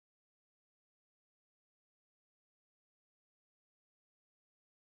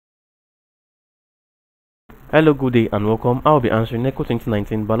Hello, good day and welcome. I will be answering NECO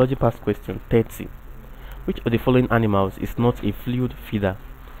 2019 Biology Past Question 30. Which of the following animals is not a fluid feeder?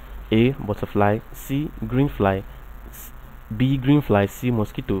 A. Butterfly, C. Greenfly, B. Greenfly, C.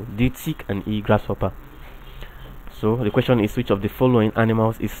 Mosquito, D. Tick, and E. Grasshopper. So the question is, which of the following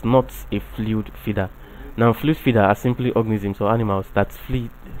animals is not a fluid feeder? Now, fluid feeder are simply organisms or animals that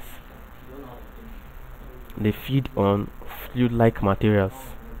feed. They feed on fluid-like materials.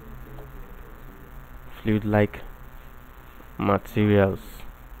 Fluid-like materials.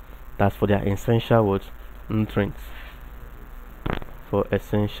 That's for their essential what? Nutrients. For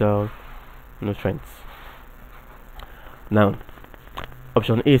essential nutrients. Now,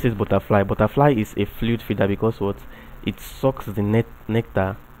 option A says butterfly. Butterfly is a fluid feeder because what? It sucks the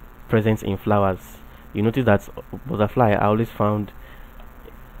nectar present in flowers. You notice that butterfly are always found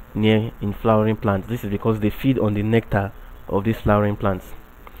near in flowering plants. This is because they feed on the nectar of these flowering plants.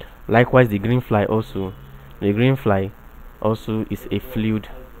 Likewise, the greenfly also is a fluid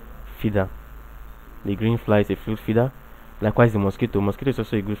feeder. The greenfly is a fluid feeder. Likewise, the mosquito is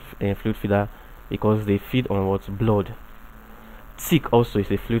also a good fluid feeder because they feed on what? Blood. Tick also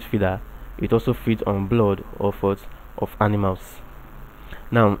is a fluid feeder. It also feeds on blood of what? Of animals.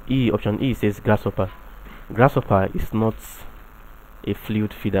 Now, option E says grasshopper. Grasshopper is not a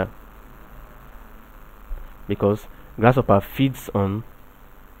fluid feeder because grasshopper feeds on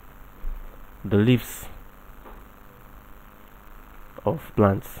the leaves of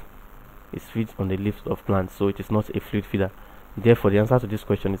plants. It feeds on the leaves of plants, so it is not a fluid feeder. Therefore, the answer to this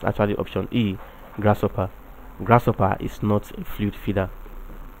question is actually option E, grasshopper. Grasshopper is not a fluid feeder.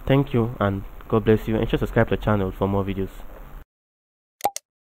 Thank you and God bless you, and just subscribe to the channel for more videos.